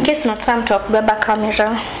 In case not time to kubeba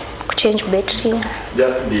camera. kuchange battery.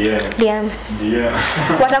 Just DM.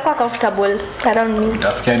 Watakuwa comfortable around me.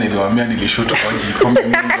 Utasikia niliwaambia nilishoot oji kumbe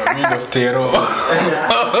mimi ndo stereo.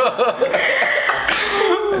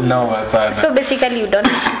 No, so basically you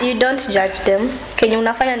don't judge them. Kenye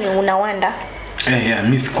unafanya ni unawanda. Yeah,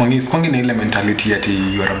 miss kwangi na ile mentality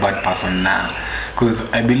ati you are a bad person now, because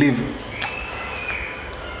I believe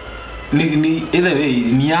ni either way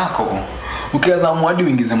ni yako. Ukianza mwadi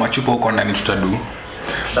uingize machupa huko ndani tutadu.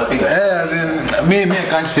 Me I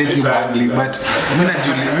can't take you badly, but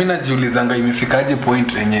mimi najiulizanga imefikaje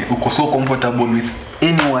point yenye uko so comfortable with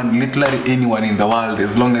anyone, literally anyone in the world,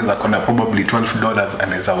 as long as akona probably $12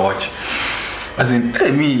 and as a watch. As in,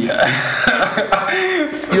 me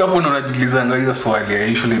hapo unajulizanga hizo swali.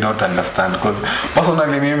 I usually don't understand, because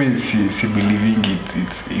personally mimi si believing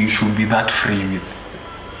it you should be that free with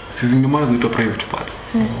sizingimana zito private parts.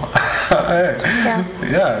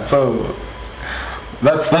 Yeah, so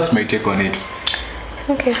that's my take on it.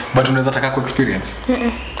 Okay. But unaweza taka ku experience?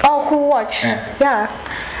 Oh, cool watch. Yeah.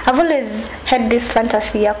 I've always had this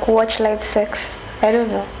fantasy ya ku watch live sex. I don't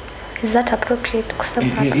know. Is that appropriate kusema?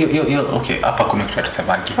 Okay, hapa kuna kitu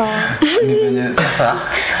tusemaki. Ni venye sasa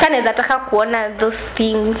kanaweza taka kuona those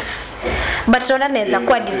things. But naona naweza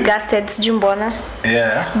kuwa disgusted sijui mbona.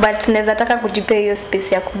 Yeah. But naweza taka kujipea hiyo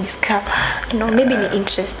space ya kudiscover. You know, maybe ni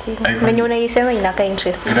interesting. When unaisema inakaa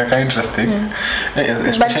interesting. Inakaa interesting.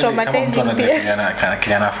 But traumatizing pia.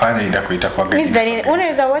 Kianafanya itakuwa gani? Miss Daniel,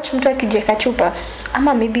 unaweza watch mtu akijeka chupa?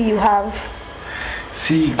 Ama maybe you have.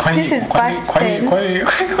 See, this is past tense.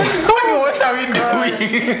 What are we doing?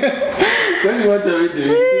 What are we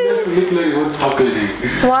doing? That's literally what's happening.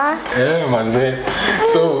 What? Yeah, manze.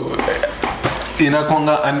 So,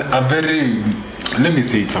 inakonga a very, let me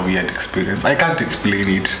say it's a weird experience. I can't explain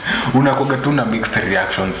it. Unakoga tu na mixed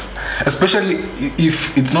reactions, especially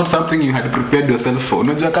if it's not something you had prepared yourself for.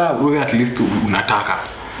 Unajua kama wewe at least unataka.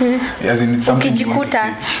 As in it's something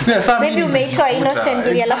ukijikuta. Maybe umeitwa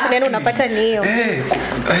innocently alafu neno unapata ni hiyo.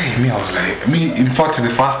 Me I was like, in fact the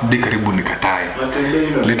first day karibu nikatae.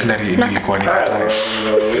 Literally nilikuwa nikatae.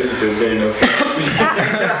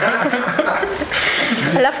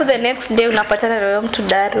 Alafu the next day unapatana na wewe mtu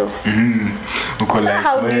daru. Uko like,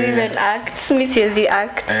 how do you even act? Mimi siwezi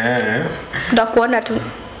act. Ndakuona tu.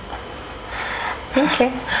 Okay.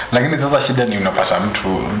 Lakini sasa shida ni unapata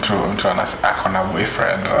mtu akona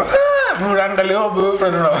boyfriend. Unaangalia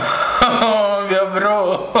boyfriend na ya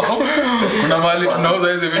bro. Kuna mali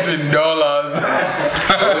tunauza hizi vitu in dollars.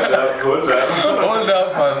 Hold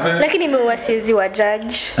up man. Lakini mimi siwezi wa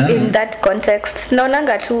judge in that context.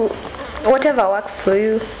 Naonanga tu whatever works for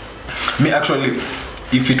you. Me actually,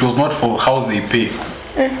 if it was not for how they pay,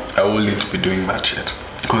 I wouldn't be doing that shit.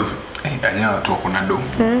 Because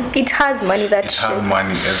it has money that it has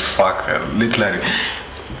money as fuck, literally.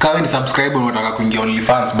 Kama ni subscribe unataka kuingia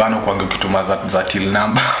ONLYFANS bana kwangu kituma za till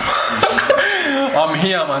number. I'm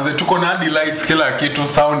here manze, tuko na hadi lights kila kitu,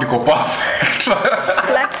 sound iko perfect.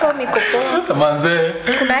 Platform iko poa. Manze,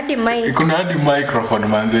 kuna hadi microphone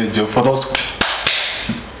manze jo for those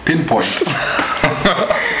pinpoints.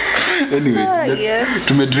 Anyway,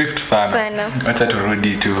 tumedrift sana. Acha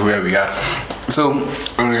turudi to where we are. So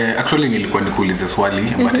actually nilikuwa nikuuliza swali,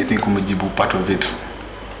 but I think umejibu part of it.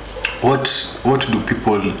 What do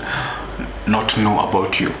people not know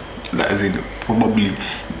about you? As in, probably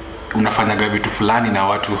unafanyaga vitu fulani na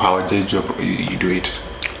watu hawajajua you do it.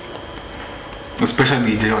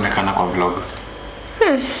 Especially ijaonekana kwa vlogs.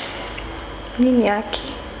 Nini yake?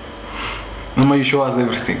 Mama, you show us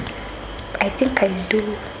everything. I think I do.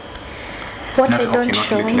 What I don't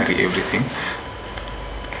show. Not literally everything.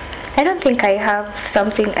 I don't think I have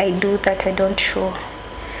something I do that I don't show.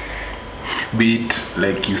 Be it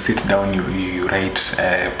like you sit down, you write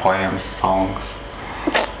poems, songs,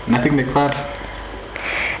 nothing like that.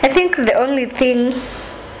 I think the only thing.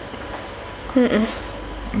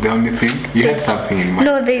 The only thing you had something in mind.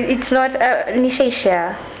 No, it's not. Nishai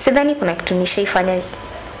share. Sidhani kuna kitu nishai fanya.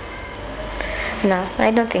 No,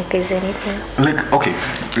 I don't think there's anything. Like, okay,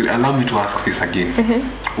 allow me to ask this again.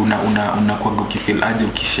 Una kwaga ukifeel aje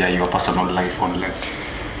ukishare your personal life online?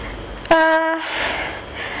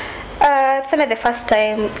 Tuseme the first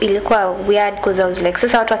time ilikuwa weird because I was like,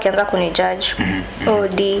 sasa watu wakianza kunijudge.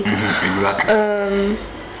 Exactly.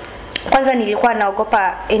 Kwanza nilikuwa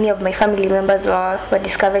naogopa any of my family members wa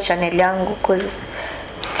discover channel yangu because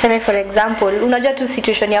Tuseme for example, unajua tu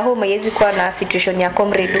situation ya home haiwezi kuwa na situation ya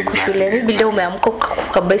comrade huko shule. Maybe leo umeamka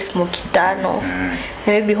ukabai smoke 5.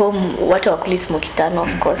 Maybe home watu wakuli smoke 5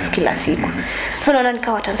 of course kila siku. So naona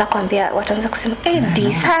nikawa wataanza kusema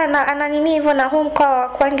di sana ana nini hivyo na home kwa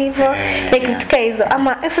kwangi hivyo like tuka hizo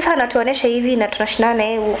ama sasa anatuonesha hivi na tunashindana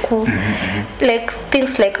yeye huku like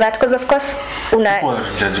things like that because of course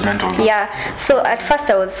judgmental. Yeah, so at first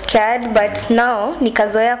I was scared but now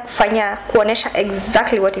nikazoea kuonesha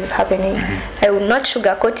exactly what is happening. I will not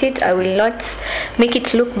sugarcoat it. I will not make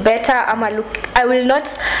it look better. I will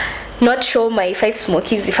not show my 5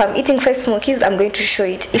 smokies. If I'm eating 5 smokies, I'm going to show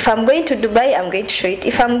it. If I'm going to Dubai, I'm going to show it.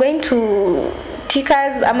 If I'm going to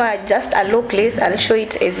Tikas, I'm just a low place, I'll show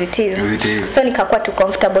it as it is. So nikakuwa too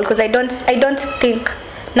comfortable because I don't think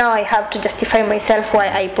now I have to justify myself why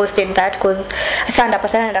I posted that because sasa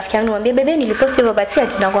ndapatana na rafiki yangu nimwambie bebe nilipost hivyo but si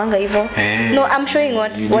atina kuanga hivyo. No, I'm showing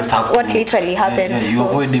what literally happened. You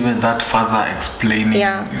avoid even that further explaining.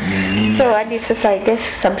 Yeah. So at least I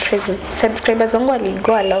guess subscribers wangu will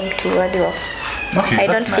go along to audio. Okay, I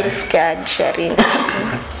don't feel scared sharing.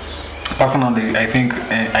 Personally, I think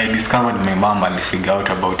I discovered my mom and figured out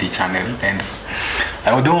about the channel, and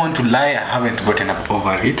I don't want to lie, I haven't gotten up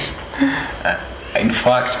over it. In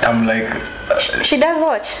fact, I'm like she does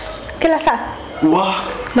watch kila saa. Wow.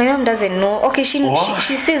 My mom doesn't know. Okay,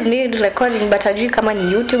 she sees me recording but ajui kama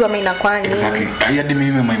ni YouTube ama inakuwa ni. Exactly. I had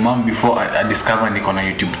my mom before I discovered niko na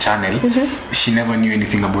YouTube channel. She never knew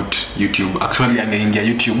anything about YouTube. Actually angeingia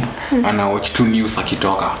YouTube ana watch 2 news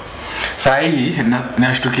akitoka. Saa hii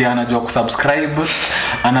nashtukia anajua kusubscribe,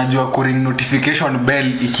 anajua kuring notification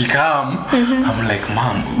bell ikikam. I'm like,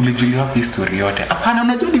 mom, ulijulia wapi story yote? Hapana,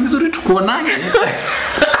 unajua ni vizuri tukuonane.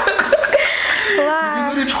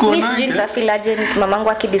 Mimi sijui nitafilaje mamangu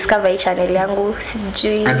akidiscover hii channel yangu,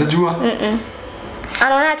 sijui. Atajua?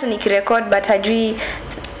 Anaona tu nikirecord but hajui.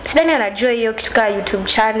 Sidhani anajua hiyo kitu kama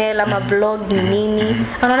YouTube channel ama blog ni nini.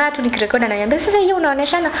 Anaona tu nikirecord ananiambia sasa hiyo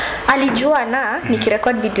unaoneshana. Alijua na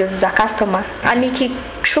nikirecord videos za customer.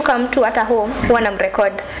 Nikishuka mtu hata home huwa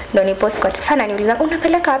namrecord ndio ni post kwa. Sana niuliza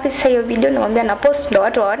unapeleka wapi sasa hiyo video? Namwambia na post ndio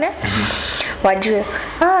watu waone. Wajue.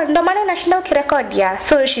 Ndio maana unashinda ukirecord. Yeah.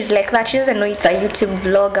 So she's like that. She doesn't know it's a YouTube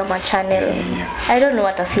vlog ama channel. I don't know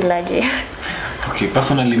what I feel like. Okay,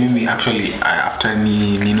 personally mimi actually after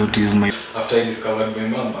after I discovered my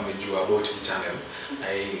mom amejua about the channel,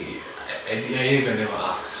 I even never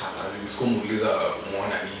asked her as in sikumuuliza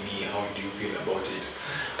muona nini, how do you feel about it.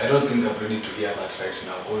 I don't think I'm ready to hear that right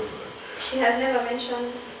now because she has never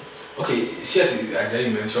mentioned. Okay, she had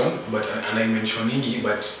mentioned but and I mentioning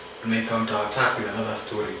but I counter attack with another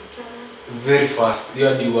story. Very fast. You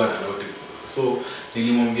are the one I notice. So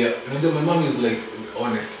nilimwambia unajua my mom is like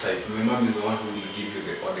honest type. My mom is the one who will give you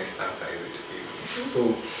the honest answer as it is. So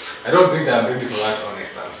I don't think I'm ready for that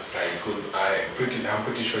honest answer side because I'm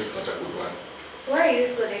pretty sure it's not a good one. Why are you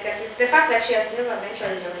so negative? The fact that she has never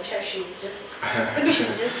mentioned she's just maybe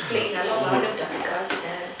she's just playing along. I want to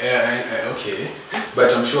Yeah, okay.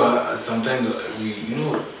 But I'm sure sometimes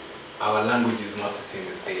our language is not the same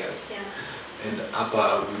as theirs. Yeah. And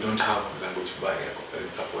we don't have language barrier.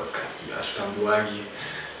 It's a podcast.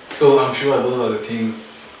 So I'm sure those are the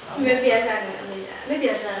things. Maybe I can watch. Ready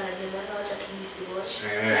for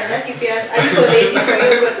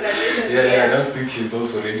your conversation. Yeah, I don't think she's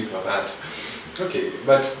also ready for that. Okay,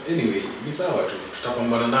 but anyway, ni sawa tu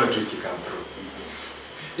tutapambana nayo tu ikikam through.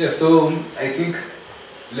 Yeah, so I think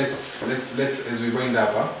let's as we wind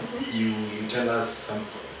up, you tell us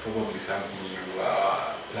probably something you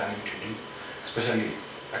are planning to do, especially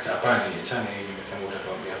hapana ni channel hii nimesema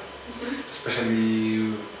utatuambia.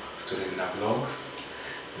 Especially story na vlogs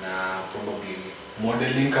na probably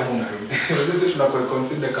modeling kama unarudi. Sisi tunako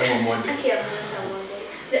consider kama model.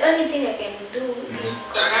 The only thing I can do is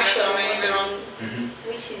commercial modeling,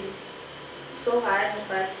 which is so hard,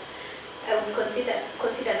 but I would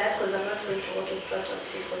consider that because I'm not going to work in front of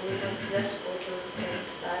people. It's just photos and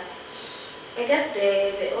that. I guess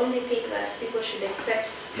the only thing that people should expect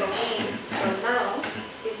from me from now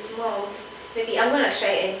is more of maybe I'm gonna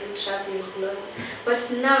try and do traveling vlogs, but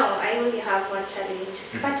now I only have one challenge: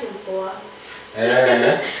 sipati mpoa.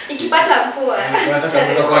 Ikipata mpoa. You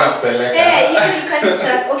can't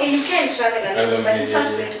travel. Okay, you can travel a lot, but it's not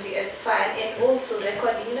going to be as fun. And also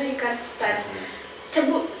recording, you can't start.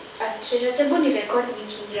 Tebu ni record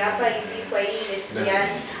nikiingia hapa hivi kwa hii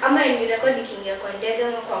vestiani, ama ni record nikiingia kwa ndege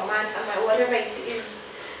ama kwa mat ama whatever it is.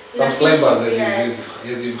 Subscribers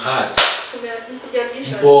as you've had.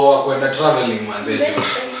 When traveling manzetu.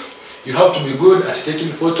 You have to be good at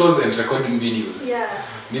taking photos and recording videos. Yeah.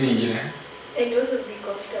 Nini ingine? And also be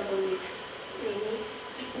comfortable with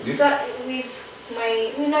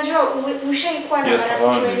unajua ushaikuwa na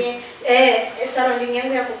marafiki wenye surrounding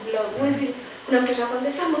yangu ya kublog. Uzi kuna mtu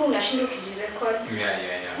atakwambia sasa mbona unashinda ukijirecord?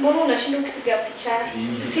 Mbona unashinda ukipiga picha?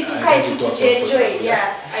 Si tukae tu tujienjoy.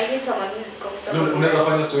 I need someone who is comfortable. Unaweza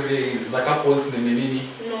fanya story za couples nini?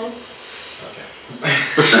 No. Okay.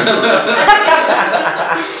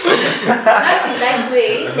 Not in that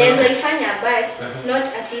way. There's ifanya but not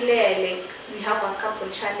at ile like we have a couple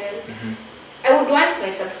channel. I would want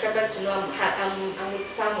my subscribers to know I'm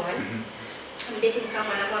with someone. I'm dating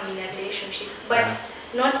someone, I'm in a relationship, but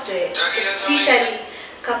not the officially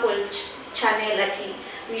couple channel that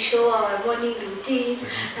we show our morning routine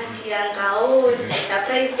and I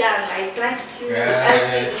surprise I pranked you.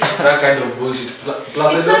 That kind of bullshit.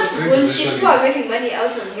 Plus it's not bullshit. People are making money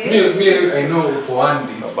out of this. Me, I know for one,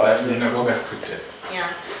 it's never scripted.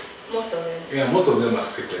 Yeah, most of them. Yeah, most of them are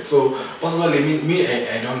scripted. So personally, me,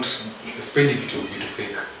 I don't spend it to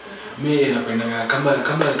fake. Me napenda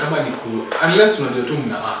kama ni cool unless tunajua tu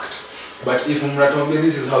mna act, but if mnatuambia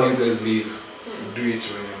this is how you guys live, do it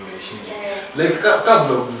when you're like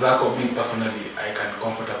vlogs zako. Me personally I can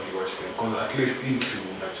comfortably watch them because at least in kitu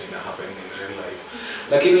unachina happen in real life.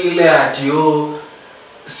 Lakini ile atio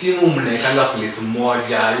simu mnaekanga place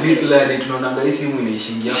moja literally tunaonanga hii simu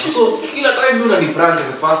inaishingia hapo, so kila time una ni prank,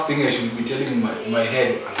 the first thing I should be telling my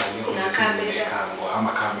head angalia kuna kamera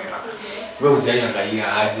ama kamera. Wewe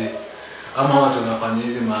hujaiangalia aje? Ama watu wanafanya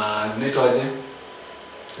hizi zinaitwa aje?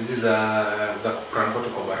 Hizi za kuprank watu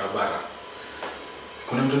kwa barabara.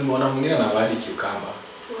 Kuna mtu nimeona mwingine anavaa cucumber.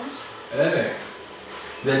 What?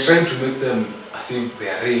 They're trying to make them as if they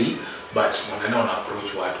are real, but wanaona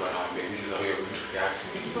approach watu wanawaambia this is how you're going to react.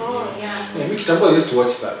 Yeah, me kitambo I used to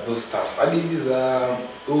watch those stuff. And this is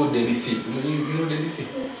DDC. You know DDC?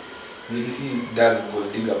 DDC does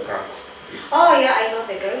gold digger pranks. Oh yeah, I know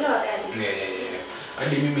the guy. You know that guy. Yeah.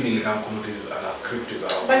 And mimi nilikam notice ana script is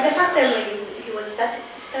around. But the first time when he was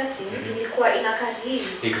starting, ilikuwa inakariri.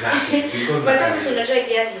 Exactly. But sasa unajua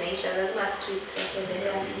ideas zinaisha, lazima script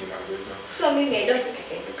iendelee. So maybe I don't think I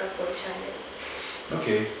can pick up one channel.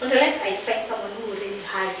 Okay. Unless I find someone who really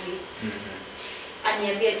has it.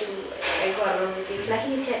 Aniambie tu I go around with it.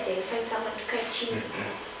 Lakini si ati I find someone to kae chini.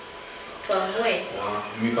 Tuamue.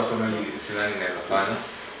 Me personally sidhani naweza fanya.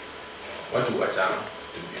 Watu wachana.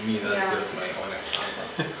 To me, that's just my honest answer.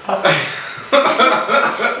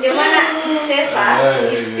 The one safer,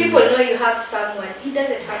 if people know you have someone, he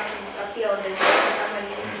doesn't have to appear on the vlog.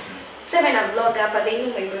 Seven a vlog up, but they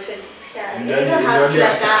know my boyfriend is here. They don't have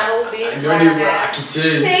class out, babe. And you're not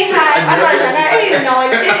change. They have. I'm not sure that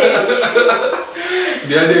now change.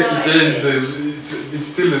 The other change, it's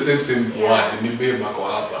still the same one. Ni babe mako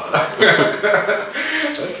hapa.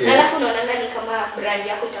 Okay. Alafu unaonanga ni kama brand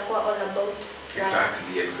yako itakuwa all about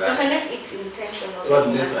exactly. But unless it's intentional. So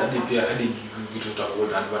unless hadi gigs vitu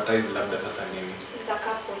tutakuwa advertise labda sasa nini? Za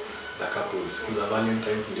couples. Za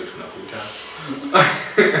Valentine's ndio tunakuita.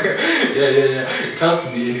 Yeah. It has to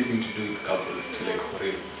be anything to do with couples, to like for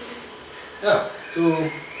real. Yeah. So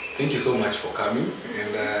thank you so much for coming.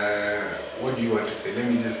 And what do you want to say? Let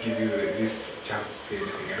me just give you this chance to say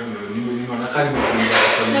anything. I don't know.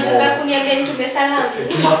 Nataka kuniambia nitume salamu.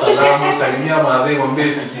 Tuma salamu, salimia madhe, mwambie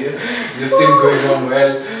ifikie. You're still going on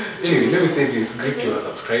well. Anyway, let me say this. Greet to your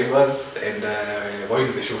subscribers and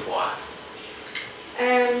wind the show for us.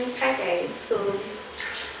 Hi guys. So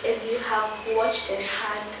as you have watched and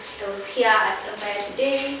heard, I was here at Empire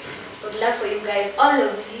today. I would love for you guys, all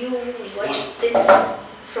of you who watch this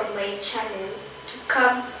from my channel, to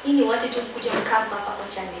come. Nyinyi wote tu kuja come hapa kwa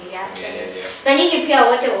channel yake. Na nyinyi pia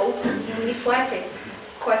wote wa huku mnifuate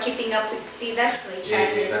kwa keeping up with me. That's my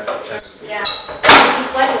channel. Yeah, that's a channel. Yeah.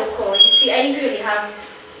 Mnifuate huko. You see, I usually have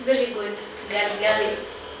very good girly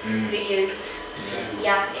videos.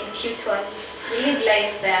 Yeah, and cute ones. We live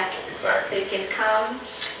life there. Exactly. So you can come.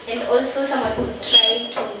 And also someone who's trying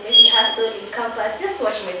to maybe hustle in campus, just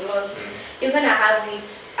watch my vlogs. You're gonna have it.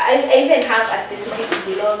 I even have a specific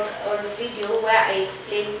vlog or video where I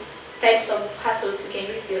explain types of hustles you can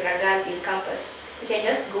do if you're a girl in campus. You can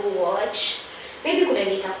just go watch. Maybe kuna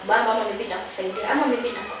nitakubamba ama maybe nakusaidia ama maybe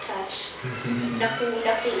nakutouch.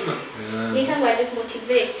 Nitangoje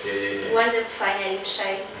motivate. Uanze kufanya, you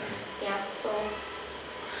try. Yeah, so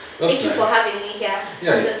thank you for having me here.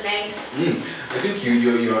 Yeah, it was nice. I think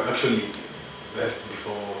you are actually best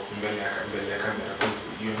before mbele ya camera because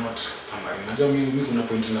you're not stammering. Unajua mimi kuna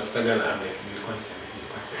point nafikaga na like nilikuwa niseme.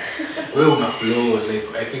 Wewe una flow like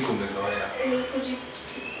I think umezoea.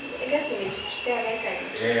 I guess nimejipea right time.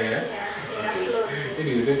 Yeah. Flow.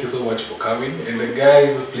 Anyway, thank you so much for coming. And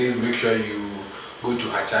guys, please make sure you go to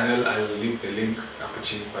her channel. I'll leave the link up in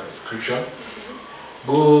the description.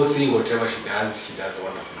 Go see whatever she does. She does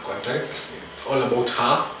wonderful content. It's all about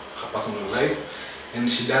her personal life, and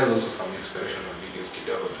she does also some inspirational videos.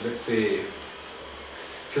 Let's say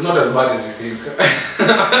she's not as bad as you think.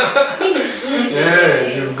 Yeah,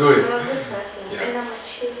 she's good. I'm a good person, Yeah. and I'm a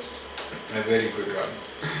chill. A very good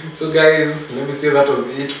one. So guys, let me say that was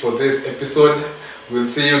it for this episode. We'll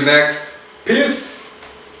see you next. Peace.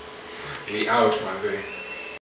 We out, man.